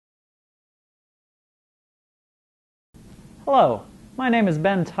Hello, my name is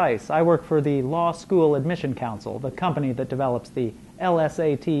Ben Tice. I work for the Law School Admission Council, the company that develops the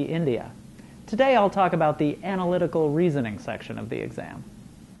LSAT India. Today I'll talk about the Analytical Reasoning section of the exam.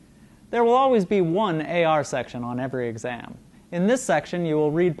 There will always be one AR section on every exam. In this section you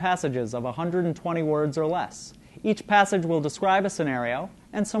will read passages of 120 words or less. Each passage will describe a scenario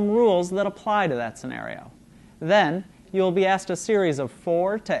and some rules that apply to that scenario. Then you will be asked a series of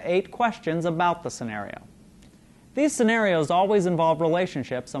 4 to 8 questions about the scenario. These scenarios always involve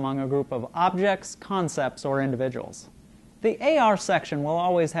relationships among a group of objects, concepts, or individuals. The AR section will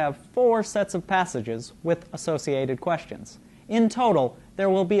always have 4 sets of passages with associated questions. In total, there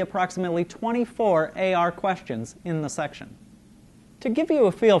will be approximately 24 AR questions in the section. To give you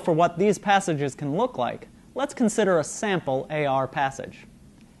a feel for what these passages can look like, let's consider a sample AR passage.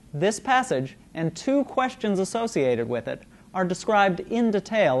 This passage and 2 questions associated with it are described in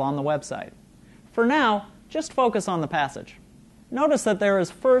detail on the website. For now, just focus on the passage. Notice that there is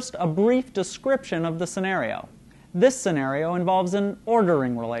first a brief description of the scenario. This scenario involves an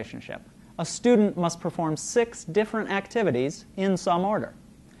ordering relationship. A student must perform 6 different activities in some order.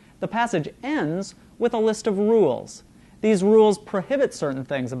 The passage ends with a list of rules. These rules prohibit certain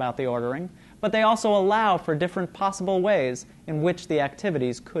things about the ordering, but they also allow for different possible ways in which the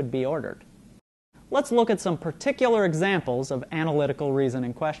activities could be ordered. Let's look at some particular examples of analytical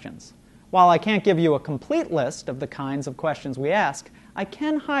reasoning questions. While I can't give you a complete list of the kinds of questions we ask, I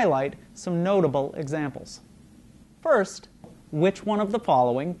can highlight some notable examples. First, which one of the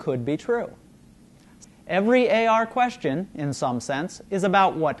following could be true? Every AR question, in some sense, is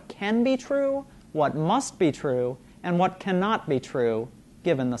about what can be true, what must be true, and what cannot be true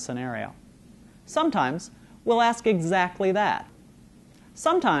given the scenario. Sometimes we'll ask exactly that.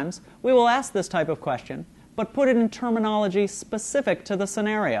 Sometimes we will ask this type of question, but put it in terminology specific to the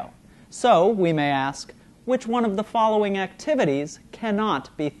scenario. So we may ask, which one of the following activities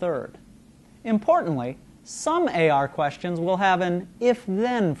cannot be third? Importantly, some AR questions will have an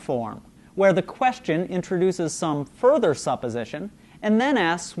if-then form, where the question introduces some further supposition and then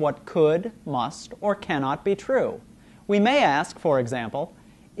asks what could, must, or cannot be true. We may ask, for example,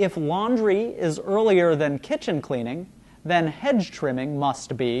 if laundry is earlier than kitchen cleaning, then hedge trimming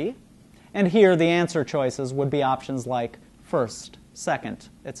must be, and here the answer choices would be options like first, second,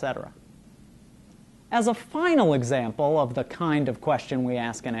 etc. As a final example of the kind of question we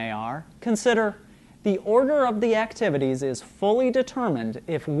ask in AR, consider the order of the activities is fully determined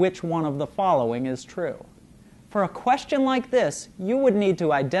if which one of the following is true. For a question like this, you would need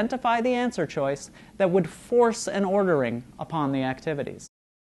to identify the answer choice that would force an ordering upon the activities.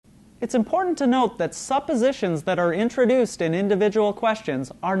 It's important to note that suppositions that are introduced in individual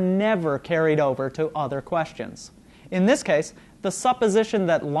questions are never carried over to other questions. In this case, the supposition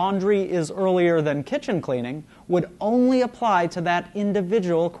that laundry is earlier than kitchen cleaning would only apply to that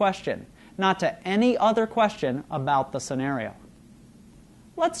individual question, not to any other question about the scenario.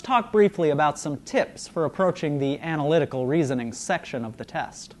 Let's talk briefly about some tips for approaching the analytical reasoning section of the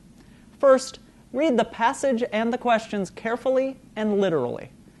test. First, read the passage and the questions carefully and literally.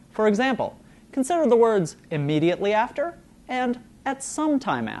 For example, consider the words immediately after and at some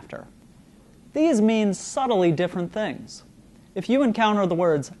time after. These mean subtly different things. If you encounter the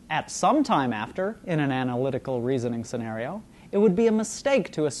words at some time after in an analytical reasoning scenario, it would be a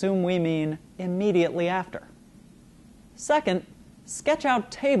mistake to assume we mean immediately after. Second, sketch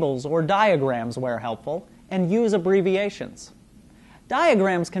out tables or diagrams where helpful and use abbreviations.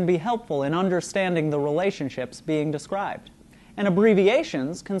 Diagrams can be helpful in understanding the relationships being described, and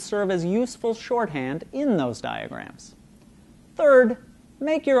abbreviations can serve as useful shorthand in those diagrams. Third,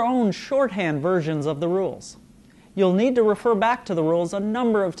 make your own shorthand versions of the rules. You'll need to refer back to the rules a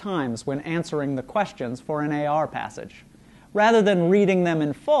number of times when answering the questions for an AR passage. Rather than reading them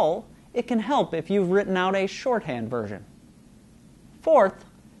in full, it can help if you've written out a shorthand version. Fourth,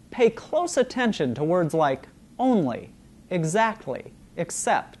 pay close attention to words like only, exactly,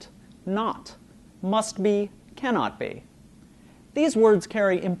 except, not, must be, cannot be. These words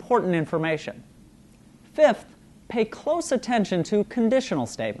carry important information. Fifth, pay close attention to conditional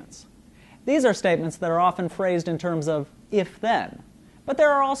statements. These are statements that are often phrased in terms of if-then, but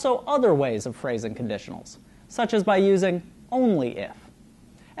there are also other ways of phrasing conditionals, such as by using only if.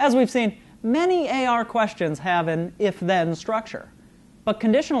 As we've seen, many AR questions have an if-then structure, but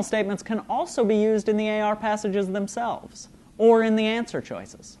conditional statements can also be used in the AR passages themselves, or in the answer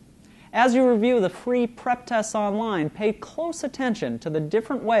choices. As you review the free prep tests online, pay close attention to the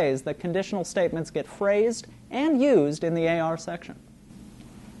different ways that conditional statements get phrased and used in the AR section.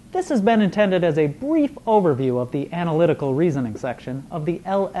 This has been intended as a brief overview of the Analytical Reasoning section of the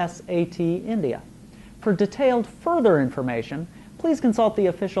LSAT India. For detailed further information, please consult the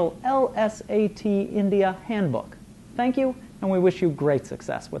official LSAT India Handbook. Thank you, and we wish you great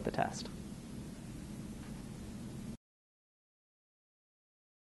success with the test.